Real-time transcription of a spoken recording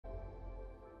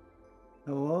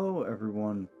Hello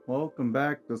everyone, welcome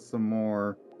back to some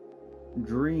more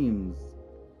Dreams,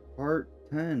 part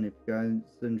 10. If you guys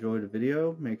enjoyed the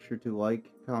video, make sure to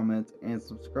like, comment, and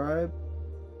subscribe,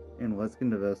 and let's get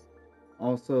into this.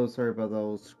 Also, sorry about that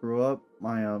little screw up,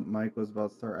 my mic was about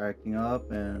to start acting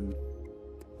up and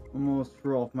almost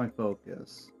threw off my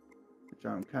focus, which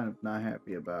I'm kind of not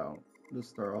happy about to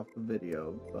start off the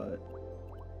video, but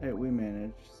hey, we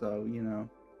managed, so you know.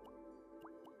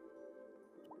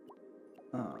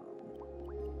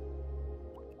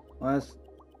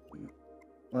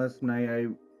 Last night I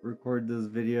recorded this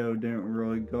video, didn't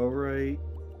really go right,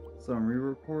 so I'm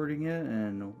re-recording it,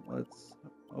 and let's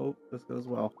hope this goes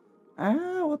well.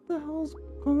 Ah, what the hell's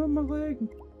going on my leg?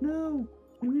 No,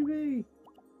 leave me be.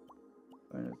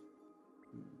 I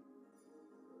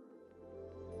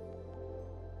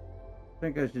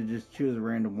think I should just choose a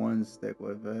random one and stick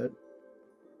with it.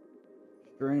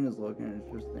 Strain is looking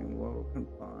interesting. What we can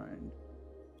find?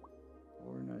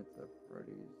 Four Nights at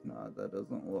Freddy's. Nah, that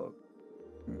doesn't look.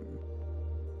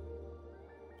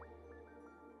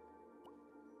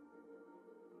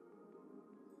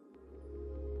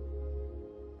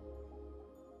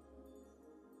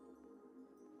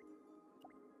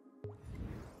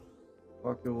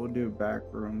 Fuck it, we'll do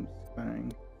backroom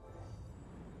thing.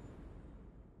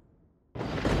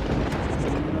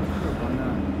 Why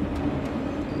not?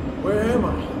 Where am I?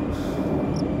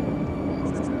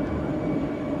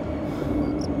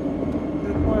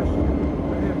 Good question.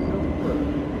 I have no clue.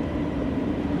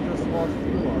 You just lost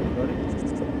you on, buddy.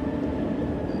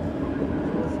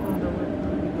 Let's find out what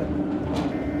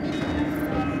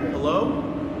Hello?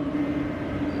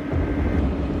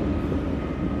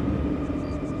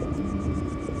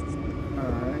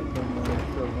 Alright, then we'll make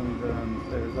sure when we go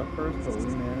downstairs up first, but we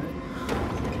managed.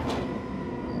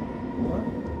 What?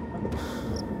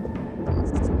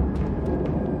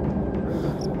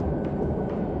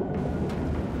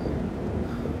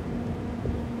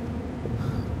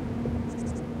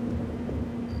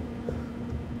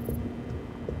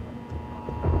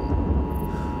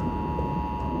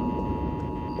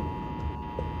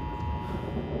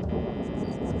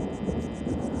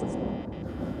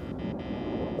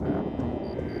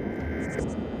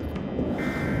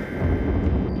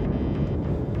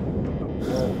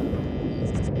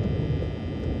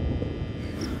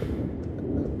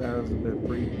 That was a bit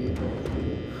freaky.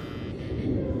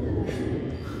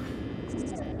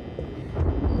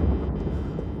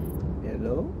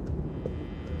 Hello?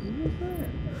 Who was that?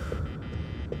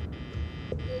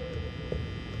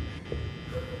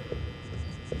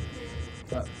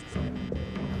 That's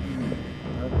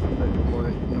a bit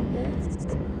questionable.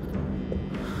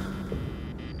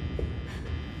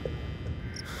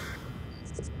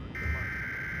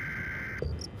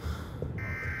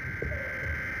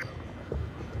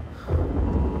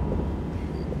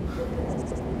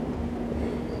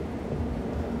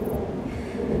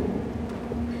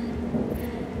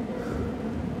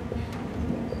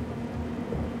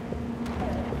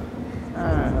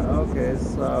 Okay,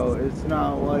 so it's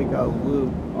not like a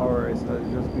loop, alright, so it's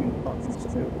just being fucking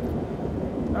stupid.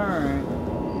 Alright,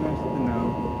 nice to know.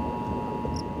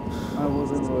 I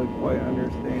wasn't really quite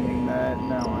understanding that,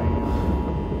 now I am.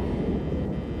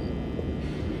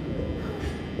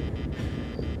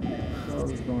 So I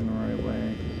was going the right way.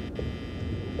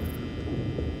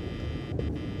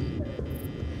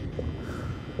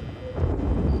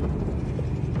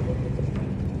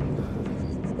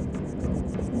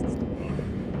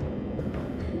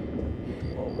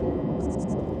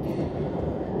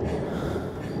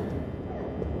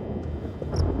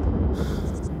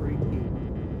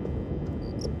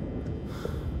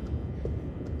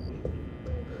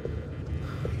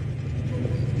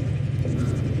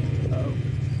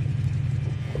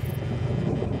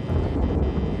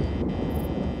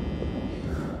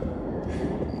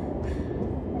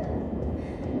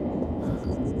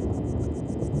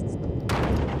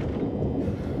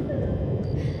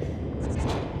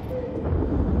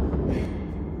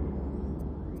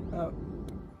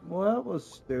 Well, that was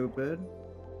stupid.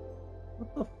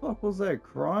 What the fuck was that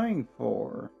crying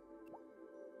for?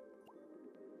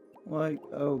 Like,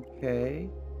 okay.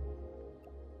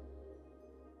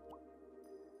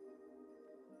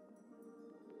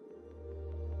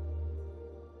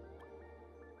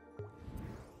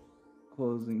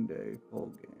 Closing day,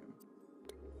 full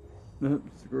game.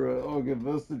 Screw it, I'll give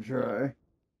this a try.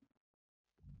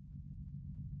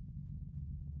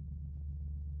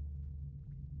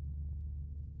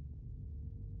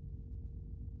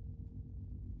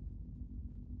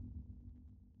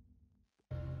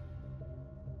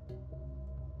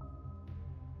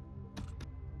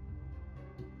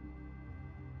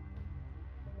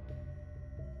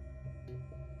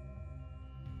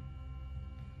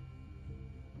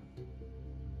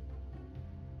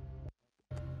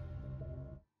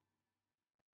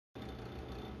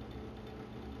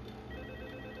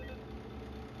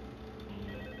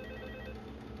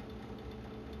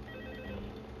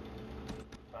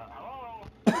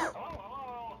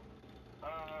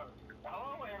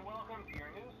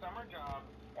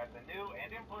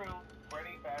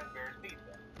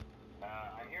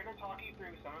 to talk you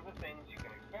through some of the things you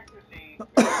can expect to see during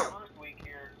the first week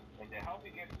here and to help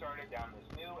you get started down this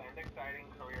new and exciting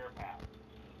career path.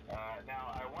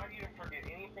 Now, I want you to forget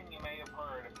anything you may have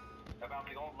heard about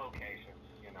the old location,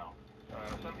 you know.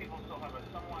 Some people still have a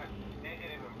somewhat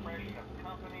negative impression of the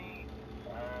company.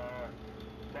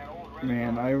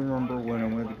 Man, I remember when I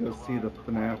went to go see the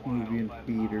FNAF movie in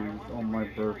theaters on my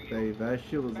birthday. That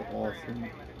shit was awesome.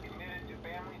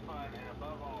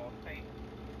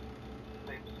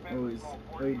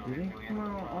 Wait, did it come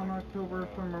out on October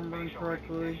if I'm remembering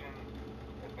correctly?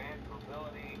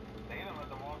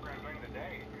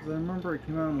 Because I remember it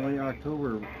came out in late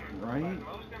October, right?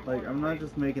 Like, I'm not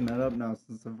just making that up now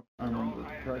since I remember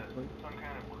correctly.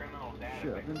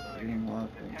 Shit, I've been forgetting a lot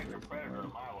of things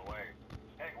recently.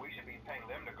 Heck, we should be paying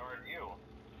them to guard you.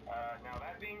 Now,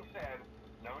 that being said,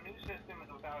 no new system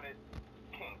is without its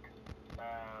kinks.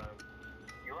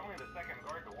 You're only the second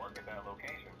guard to work at that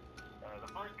location.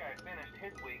 The first guy finished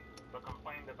his week, but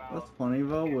complained about... What's funny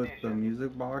though, with the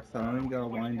music box, I don't even gotta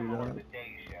wind it up.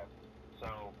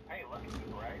 So, hey, look at you,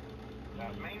 right?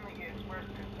 Mainly he expressed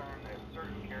concern that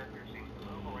certain characters seem to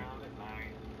move around at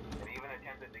night, and even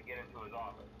attempted to get into his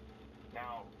office.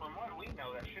 Now, from what we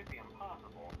know, that should be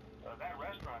impossible. That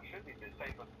restaurant should be the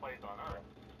safest place on Earth.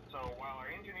 So while our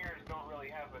engineers don't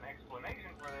really have an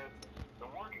explanation for this, the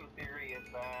working theory is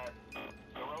that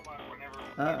the robots were never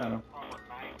in a proper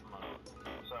night mode.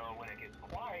 So when it gets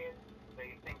quiet,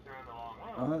 they think they're in the wrong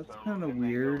room. Oh, that's kind of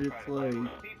weird. It's like...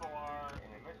 people are,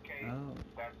 and in this case,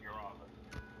 that's your office.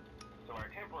 So our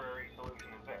temporary solution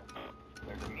is this.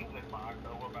 There's a music box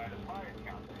over by the prize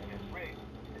counter, and it's rigged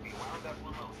to be wound up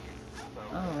remotely. So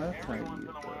every once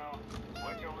in a while,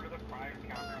 switch over to the prize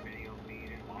counter video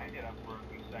feed and wind it up for a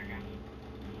few seconds.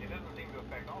 It doesn't seem to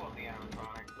affect all of the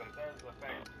animatronics, but it does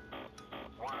affect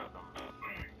one of them.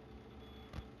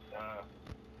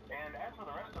 And as for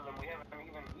the rest of them, we have an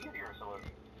even easier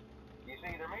solution. You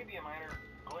see, there may be a minor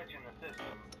glitch in the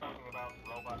system, something about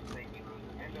robots thinking he was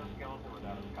an endoskeleton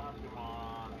without his costume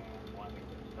on, and wanting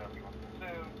to stuff you into the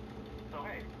suit. So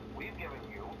hey, we've given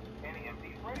you an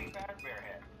empty Freddy Fazbear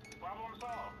head. Problem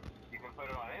solved. You can put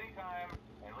it on any time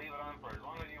and leave it on for as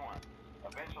long as you want.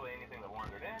 Eventually, anything that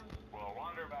wandered in will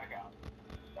wander back out.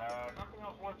 Something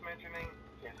else worth mentioning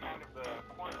is kind of the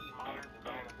quirky modern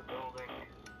design of the building.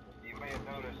 You may have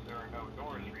noticed there are no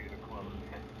doors for you to close.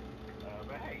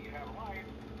 But hey, you have light.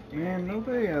 Man,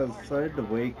 nobody has decided to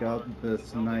wake up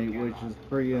this night, which is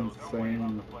pretty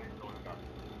insane.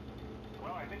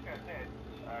 Well, I think that's it.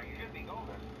 You should be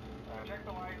golden. Check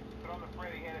the lights, put on the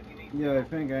Freddy head if you need to. Yeah, I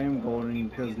think I am golden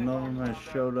because none of them has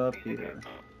showed up here.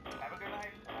 Have a good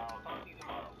night, and I'll talk to you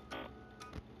tomorrow.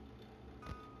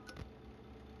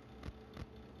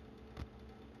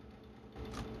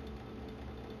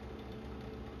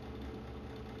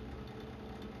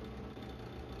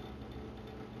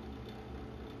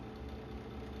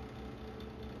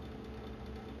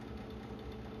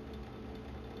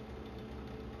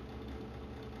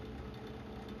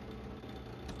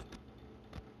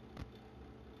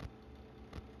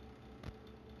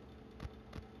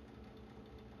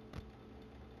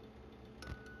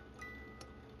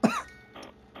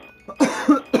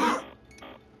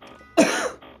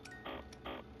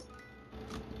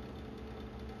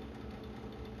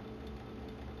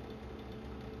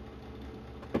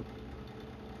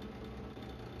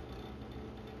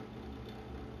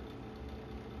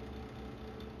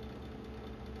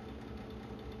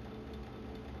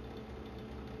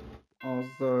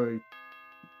 Also,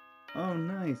 oh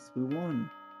nice, we won.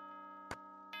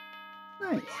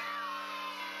 Nice.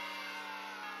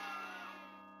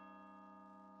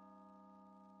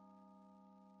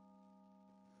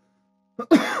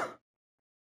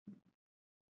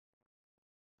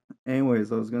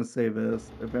 Anyways, I was gonna say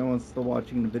this. If anyone's still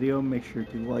watching the video, make sure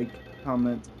to like,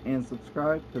 comment, and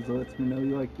subscribe because it lets me know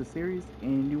you like the series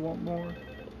and you want more.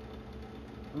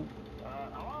 Oh.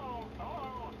 Hello?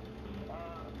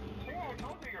 See, I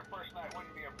told you your first night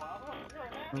wouldn't be a problem. You're a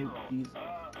natural. Oh, Jesus.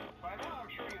 By now, I'm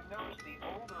sure you've noticed the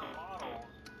older models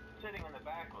sitting in the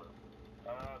back room.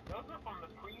 Those are from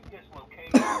the previous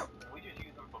location, and we just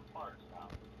use them for parts now.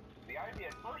 The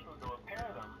idea at first was to repair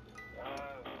them.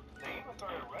 They even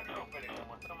started retrofitting them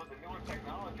with some of the newer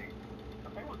technology,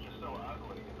 but they were just so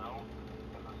ugly, you know,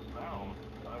 and the smell.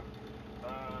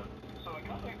 So the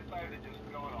company decided to just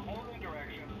go in a whole new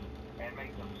direction and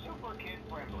make them super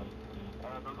kid-friendly.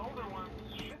 Those older ones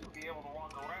shouldn't be able to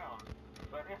walk around,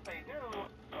 but if they do,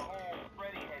 the whole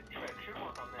Freddy head trick should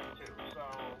work on them too, so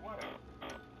whatever.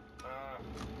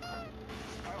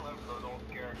 I love those old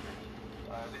characters.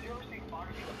 Did you ever see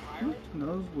Foxy the Pirate? Who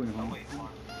knows when? Oh wait,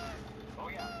 Foxy. Oh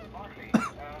yeah, Foxy.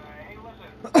 Hey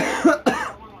listen.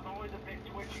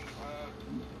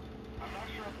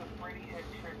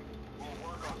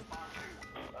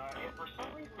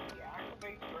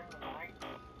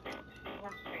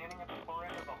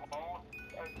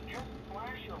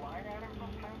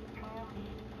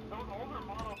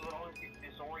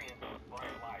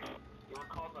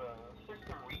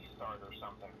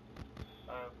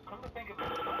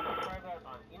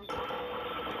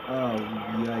 Oh,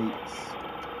 yikes.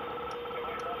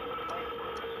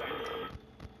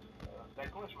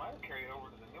 That glitch might have carried over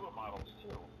to the newer models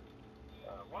too.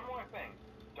 One more thing.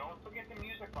 Don't forget the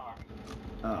music box.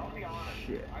 Oh, I'll be honest,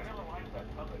 shit. I never liked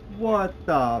that puppet. What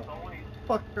the It's always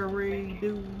fuckery,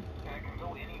 dude? and it can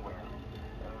go anywhere.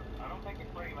 I don't think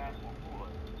a Freddy mask will fool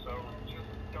it. So just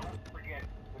don't forget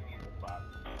the music box.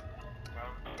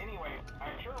 Anyway,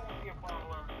 I'm sure it won't be a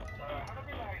problem. Have a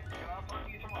good night, and I'll talk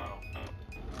to you tomorrow.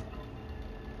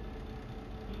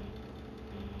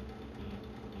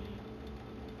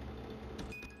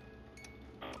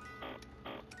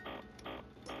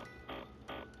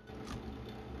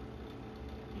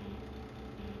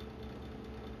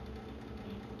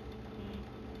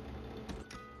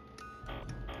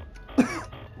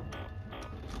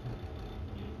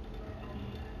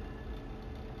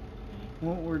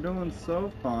 Well, we're doing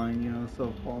so fine, you know,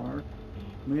 so far.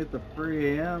 We hit the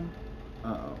 3 a.m.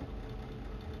 Uh-oh.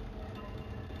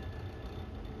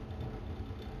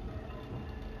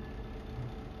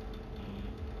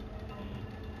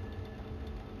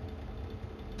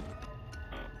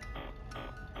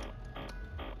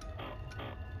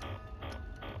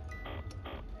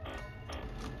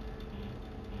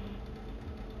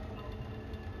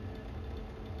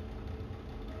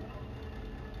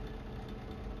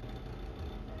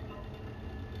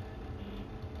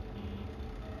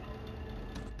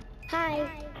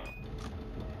 Hi.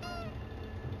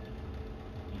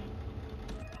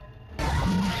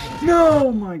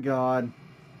 No, my God.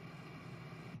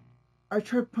 I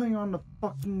tried putting on the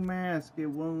fucking mask. It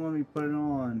wouldn't let me put it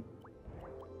on.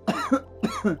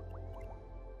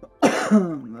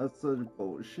 That's such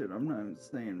bullshit. I'm not even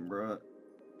saying, bruh.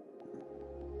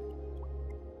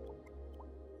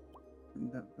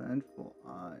 That vengeful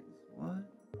eyes. What?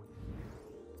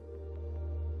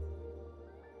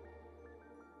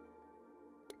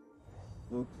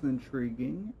 Looks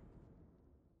intriguing.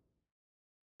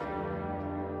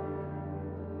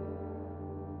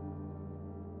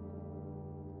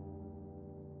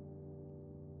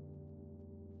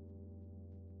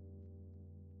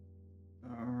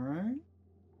 Alright.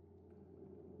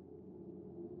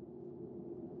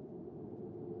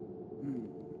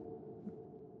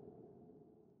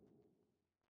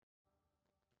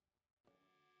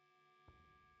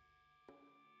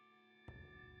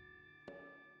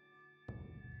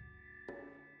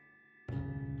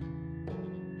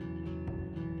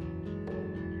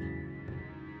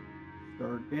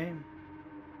 Start game.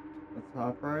 Let's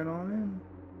hop right on in.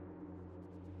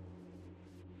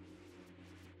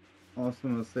 Also,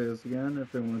 I'm going to say this again.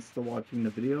 If anyone's still watching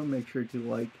the video, make sure to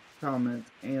like, comment,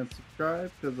 and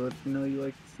subscribe, because it lets me know you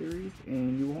like the series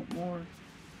and you want more.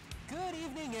 Good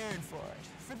evening, Aaronford.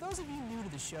 For those of you new to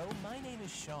the show, my name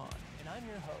is Sean, and I'm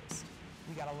your host.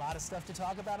 We got a lot of stuff to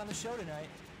talk about on the show tonight.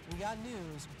 We got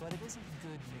news, but it isn't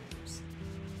good news.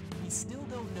 We still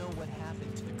don't know what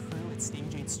happened to the crew at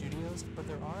Stage 8 Studios, but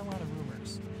there are a lot of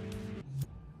rumors.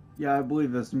 Yeah, I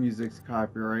believe this music's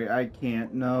copyright. I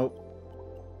can't. Nope.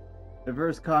 If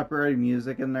there's copyrighted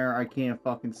music in there, I can't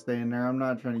fucking stay in there. I'm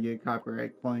not trying to get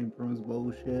copyright claim from his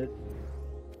bullshit.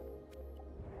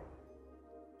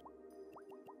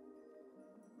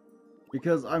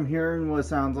 Because I'm hearing what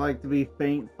sounds like to be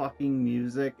faint fucking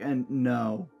music, and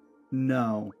no.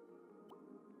 No.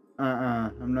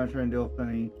 I'm not trying to deal with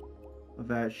any of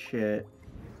that shit.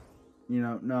 You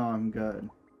know, no, I'm good.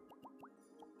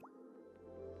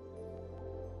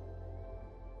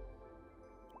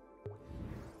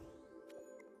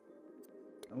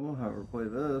 I will have her play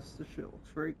this. This shit looks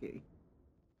freaky.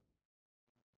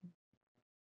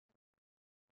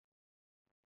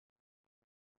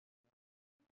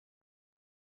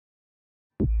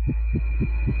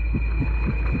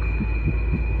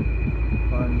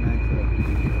 Fun nights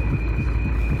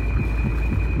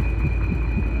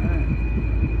Alright.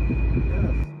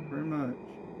 Yes, pretty much.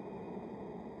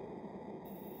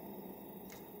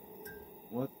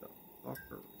 What the fuck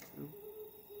are we doing?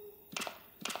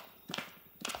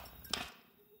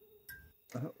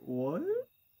 What?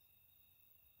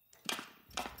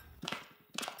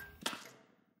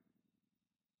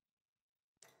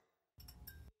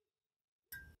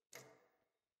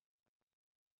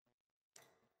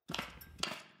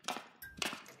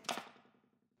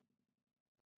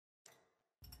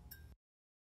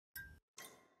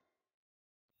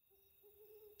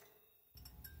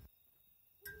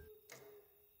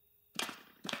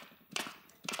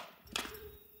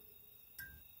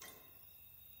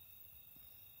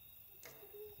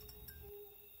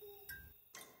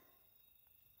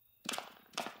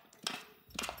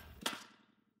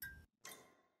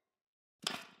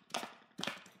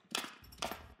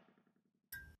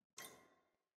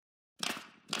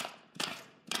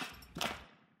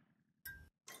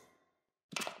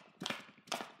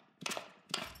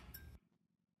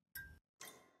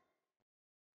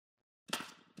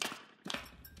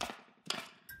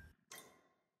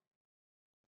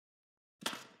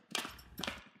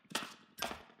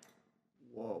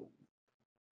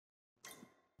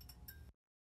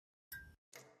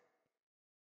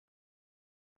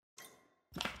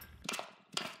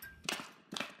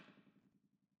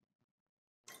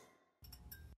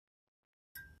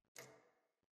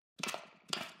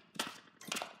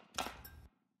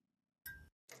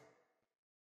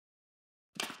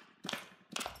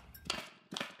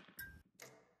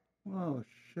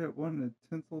 shit, what an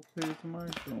tinsel tears am I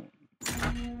doing?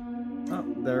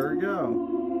 Oh, there we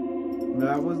go.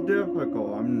 That was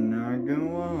difficult, I'm not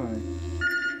gonna lie.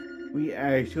 We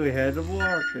actually had to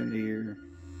walk into here.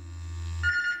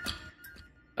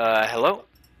 Hello?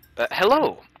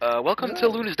 Welcome to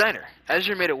Hello. Luna's Diner. As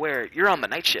you're made aware, you're on the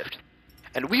night shift.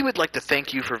 And we would like to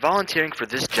thank you for volunteering for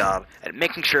this job and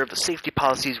making sure of the safety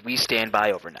policies we stand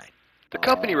by overnight. The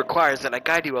company requires that I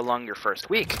guide you along your first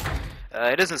week.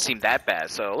 It doesn't seem that bad,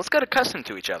 so let's get accustomed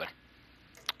to each other.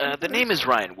 The name is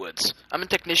Ryan Woods. I'm a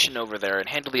technician over there and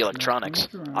handle the electronics.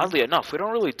 Oddly enough, we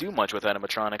don't really do much with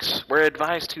animatronics. We're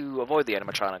advised to avoid the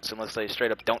animatronics unless they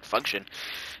straight up don't function.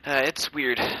 It's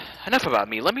weird. Enough about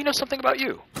me. Let me know something about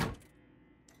you.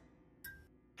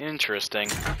 Interesting.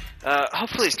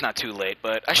 Hopefully it's not too late,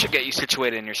 but I should get you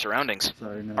situated in your surroundings.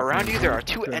 Around you there are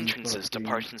two entrances to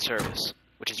parts and service,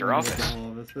 which is your office.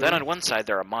 Then on one side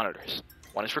there are monitors.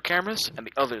 One is for cameras, and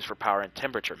the other is for power and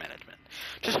temperature management.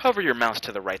 Just hover your mouse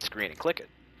to the right screen and click it.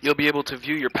 You'll be able to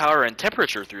view your power and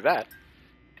temperature through that.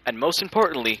 And most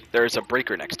importantly, there is a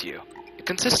breaker next to you. It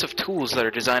consists of tools that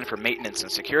are designed for maintenance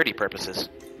and security purposes.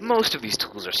 Most of these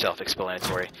tools are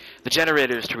self-explanatory. The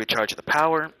generator is to recharge the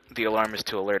power, the alarm is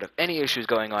to alert of any issues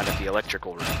going on in the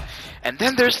electrical room. And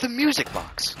then there's the music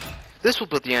box. This will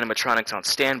put the animatronics on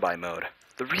standby mode.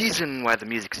 The reason why the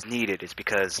music is needed is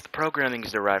because the programming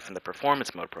is derived from the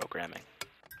performance mode programming.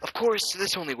 Of course,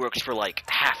 this only works for like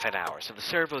half an hour, so the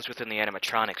servos within the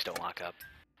animatronics don't lock up.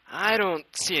 I don't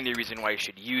see any reason why you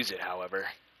should use it, however.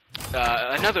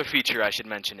 Another feature I should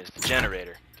mention is the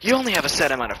generator. You only have a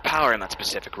set amount of power in that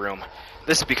specific room.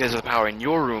 This is because the power in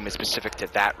your room is specific to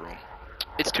that room.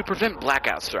 It's to prevent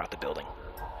blackouts throughout the building.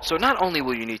 So not only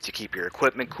will you need to keep your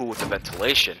equipment cool with the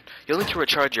ventilation, you'll need to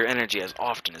recharge your energy as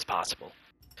often as possible.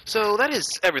 So that is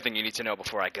everything you need to know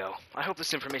before I go. I hope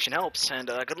this information helps, and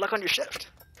good luck on your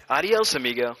shift. Adios,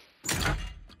 amigo.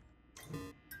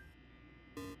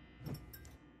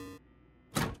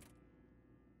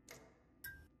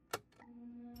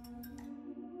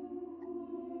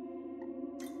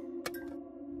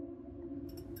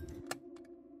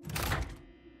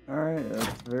 Alright,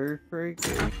 that's very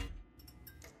freaky.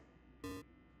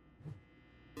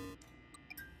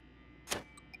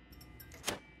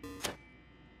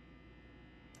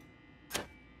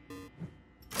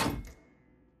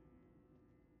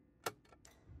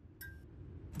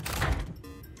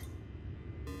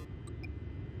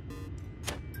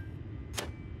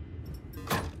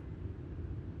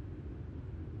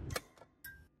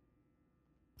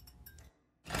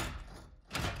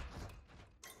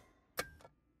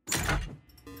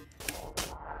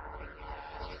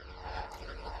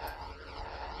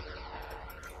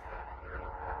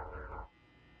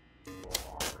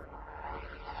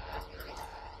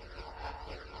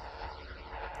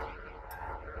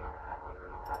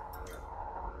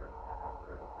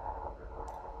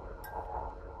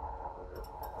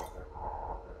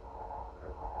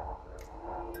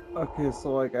 Okay,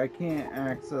 so like I can't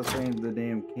access any of the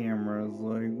damn cameras.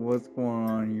 Like, what's going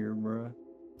on here, bruh?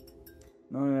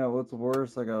 No, yeah, what's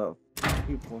worse, I gotta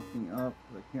keep looking up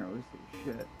because I can't really see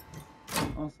shit.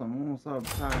 Also, I'm almost out of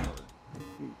power.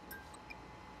 Jesus.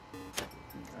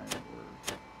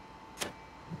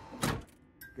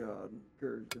 God,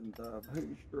 Kurgan died of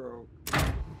heat stroke.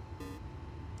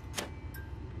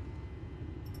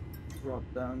 Drop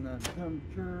down that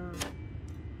temperature.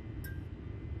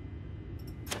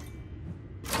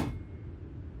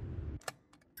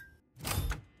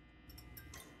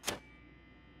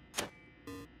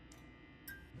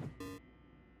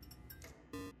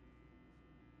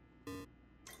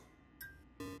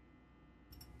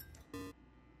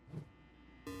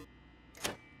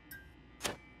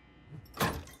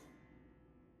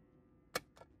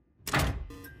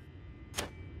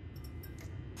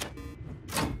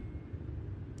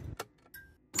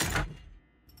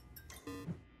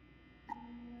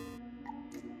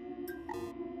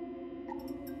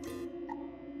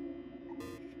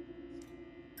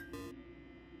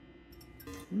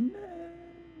 No.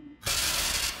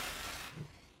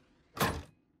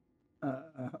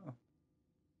 Uh-oh.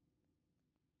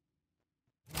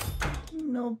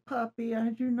 No, puppy,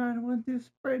 I do not want to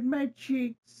spread my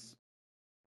cheeks.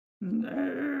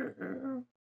 No.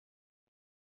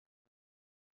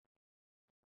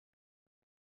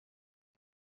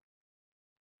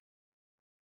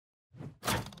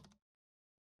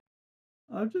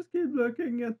 I'll just keep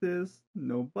looking at this.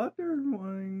 No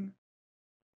butterflying.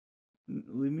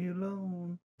 Leave me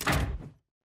alone.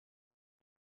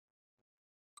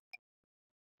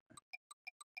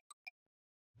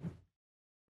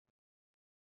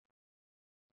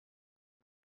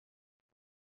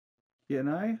 Can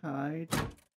I hide?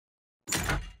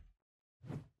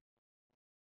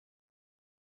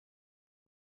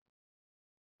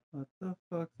 What the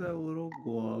fuck's that little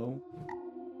glow?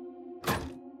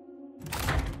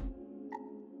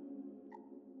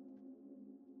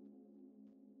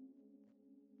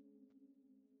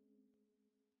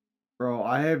 Bro,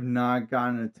 I have not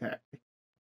gotten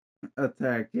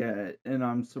attacked yet, and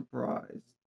I'm surprised.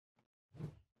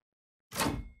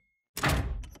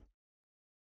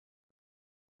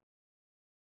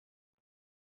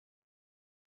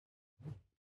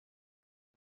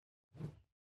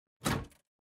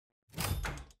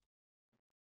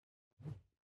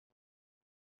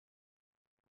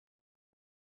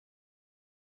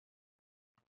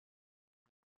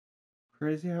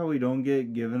 Crazy how we don't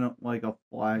get given like a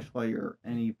flashlight or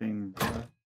anything, bruh.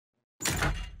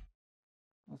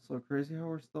 Also crazy how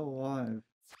we're still alive.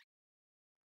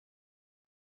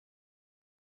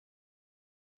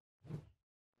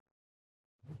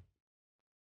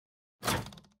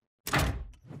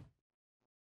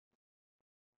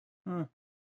 Huh.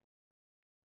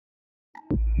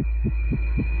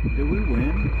 Did we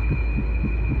win?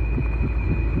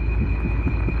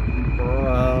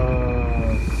 Bruh.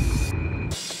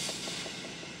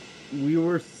 We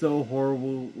were so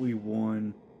horrible, we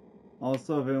won.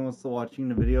 Also, if anyone's still watching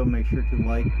the video, make sure to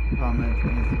like, comment,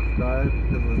 and subscribe,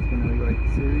 because it's going to be like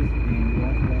the series, and you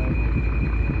want more.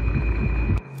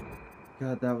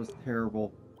 God, that was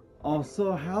terrible.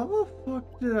 Also, how the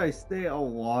fuck did I stay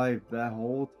alive that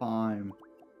whole time?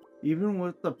 Even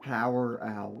with the power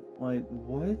out. Like,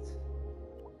 what?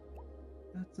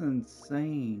 That's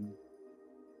insane.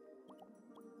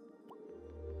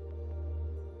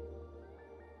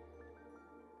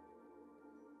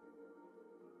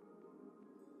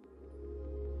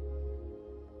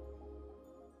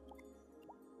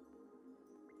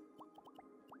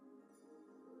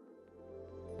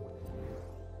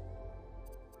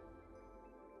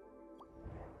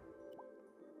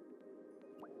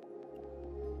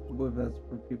 But that's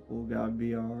for people who got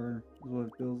VR, is what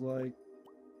it feels like.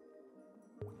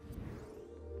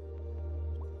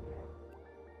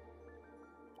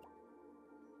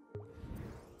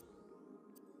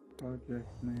 Project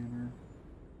Manor.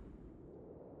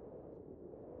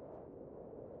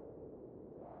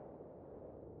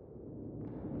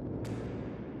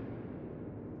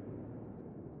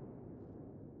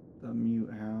 The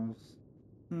mute house.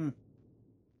 Alright.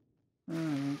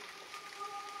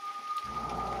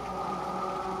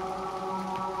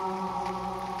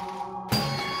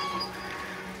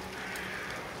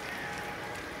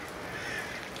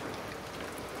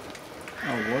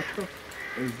 Oh, what the?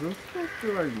 Is this supposed to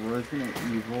be like Resident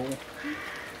Evil?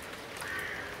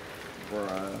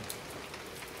 Bruh.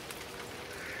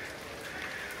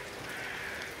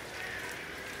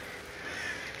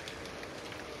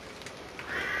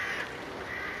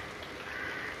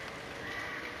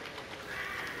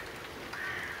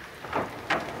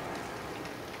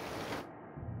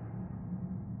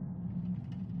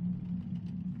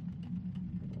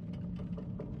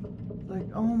 Like,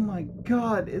 oh my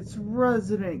god, it's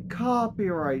Resident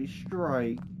Copyright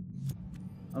Strike.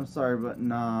 I'm sorry, but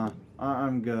nah,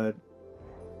 I'm good.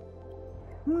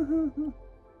 What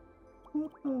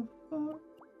the fuck?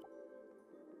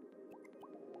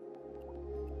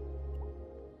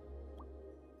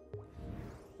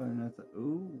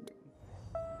 Ooh.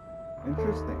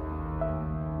 Interesting.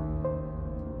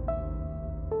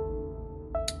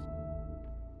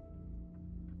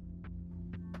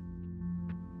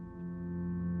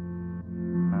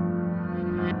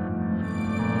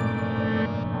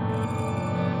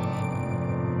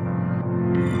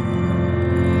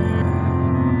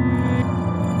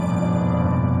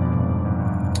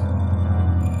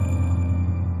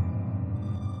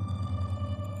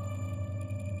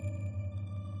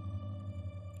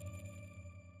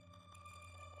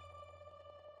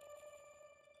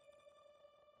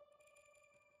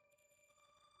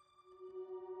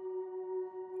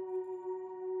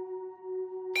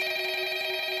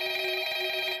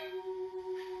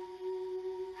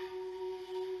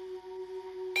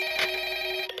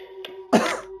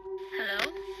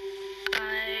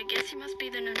 You must be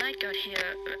the new night guard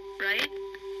here, right?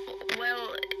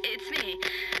 Well, it's me.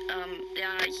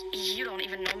 Yeah, you don't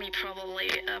even know me probably.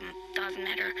 Doesn't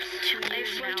matter.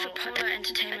 I've worked for Polar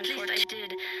Entertainment for I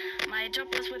did. My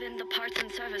job was within the parts and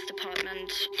service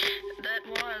department. That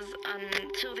was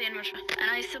until the inventory. And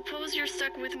I suppose you're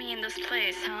stuck with me in this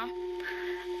place, huh?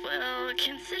 Well,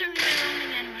 considering the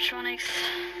roaming animatronics,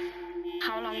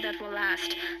 how long that will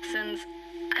last, since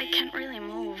I can't really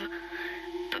move.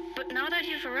 But now that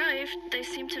you've arrived, they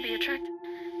seem to be attracted.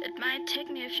 It might take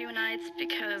me a few nights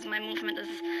because my movement is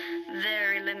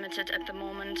very limited at the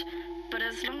moment. But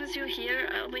as long as you're here,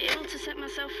 I'll be able to set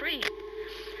myself free.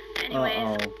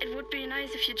 Anyways, it would be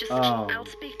nice if you just... I'll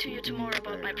speak to you tomorrow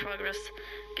about my progress.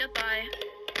 Goodbye.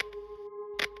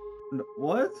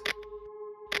 What?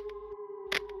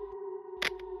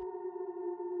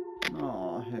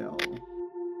 Oh, hell.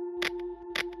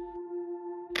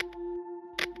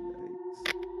 Yikes.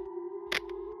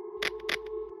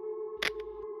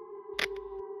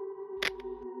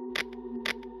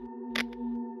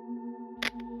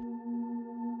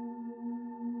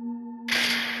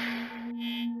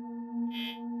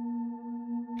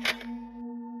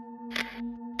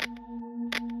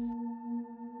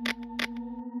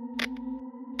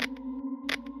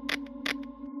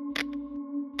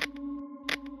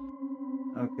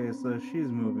 Okay, so she's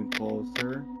moving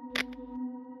closer.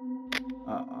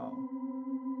 Uh-oh.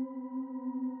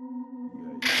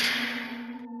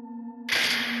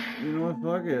 You know what,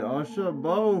 fuck it. I'll shut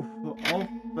both. I'll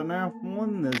FNAF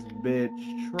 1 this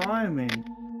bitch. Try me.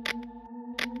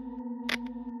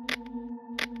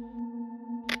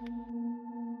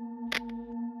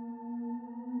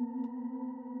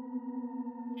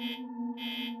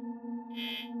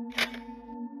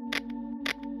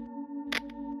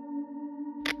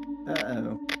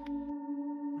 Uh-oh.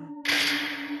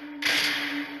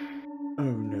 Oh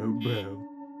no, bro.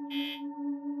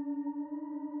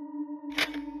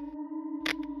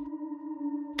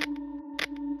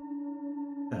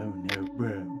 Oh no,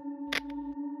 bro.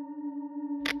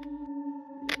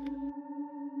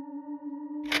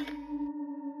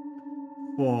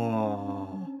 Fuck.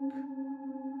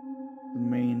 The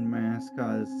main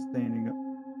mascot is standing up.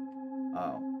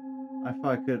 Oh. I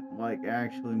thought I could, like,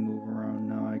 actually move around.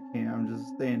 No, I can't. I'm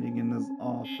just standing in this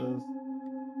office.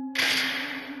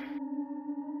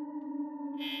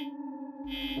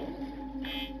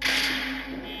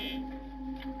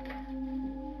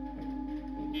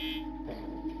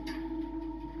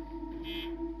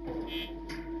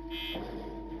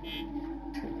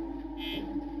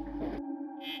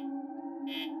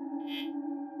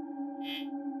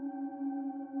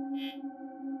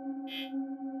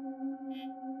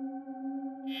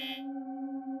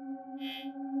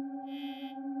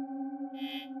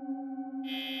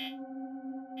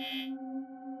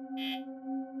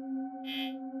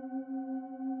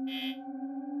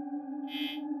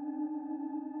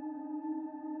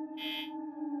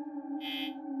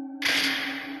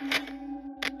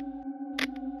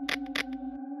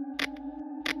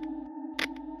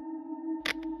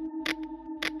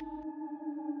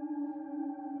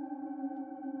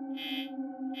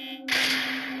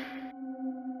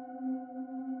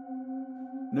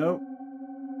 Nope.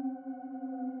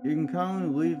 You can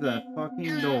kindly leave that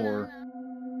fucking door.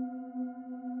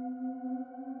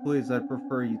 Please, I'd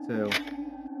prefer you to.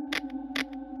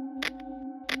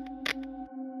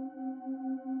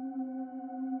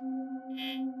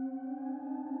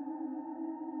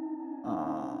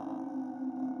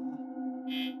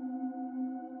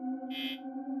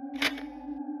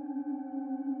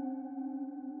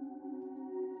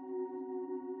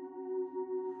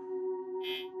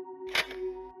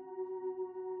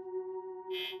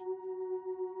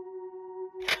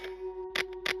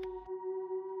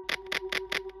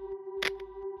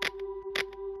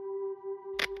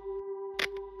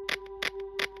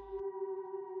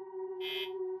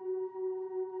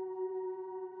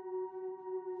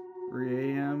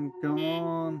 Come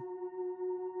on.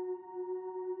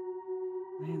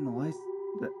 Man,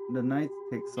 the nights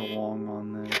take so long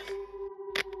on this.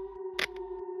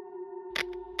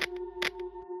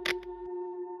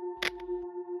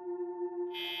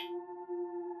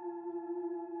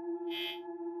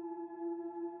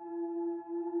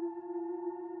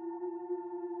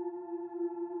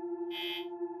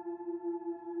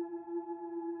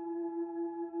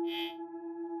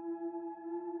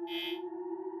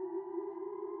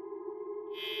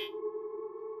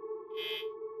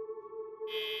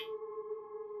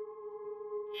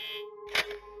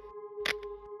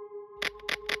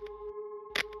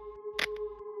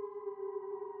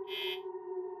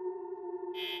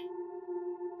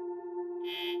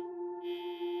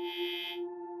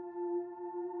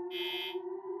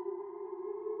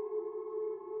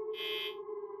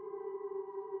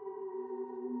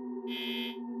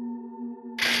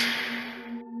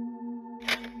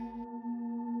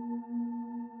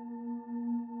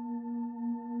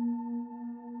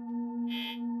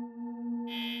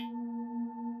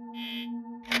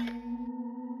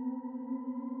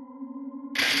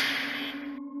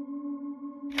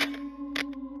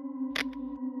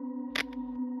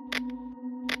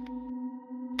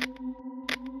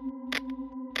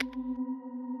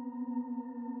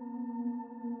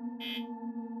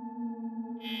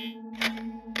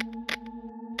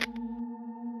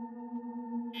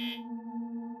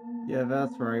 Yeah,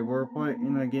 that's right. We're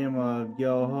playing a game of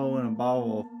Yo-Ho and a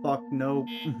bottle of fuck nope.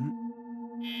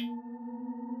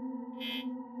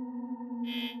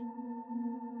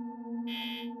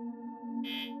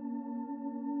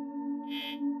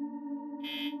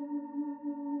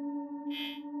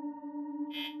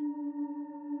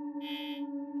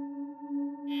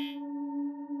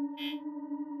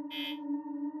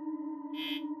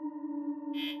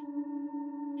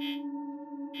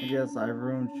 I guess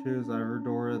everyone choose every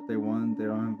door that they want. They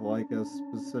don't have like a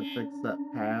specific set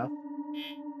path.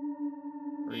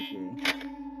 Freaky.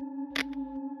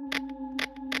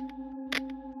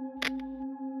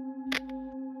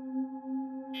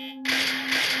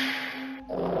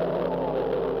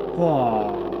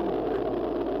 Fuck.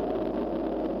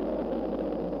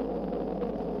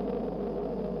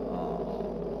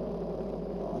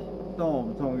 Oh,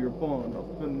 don't tell me you're pulling up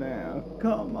for now.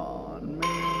 Come on,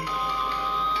 man.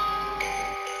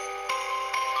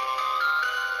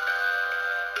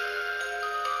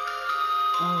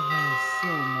 Oh, there's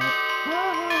so much.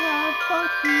 Ah,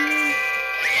 fuck you.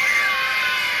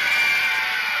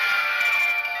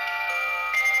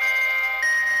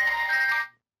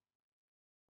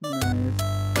 Nice.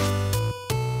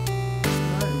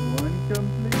 Night one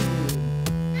completed.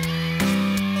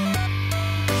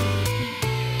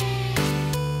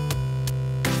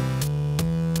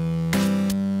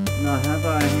 Now, how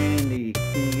about handy?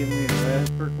 Can you give me a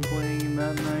rest for complaining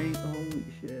about night? Holy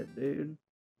shit, dude.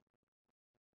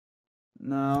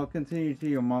 No, I'll continue to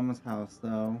your mama's house,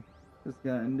 though. Just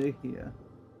got into here.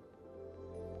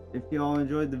 If y'all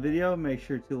enjoyed the video, make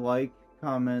sure to like,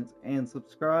 comment, and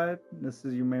subscribe. This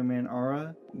is your main man,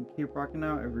 Ara. Keep rocking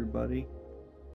out, everybody.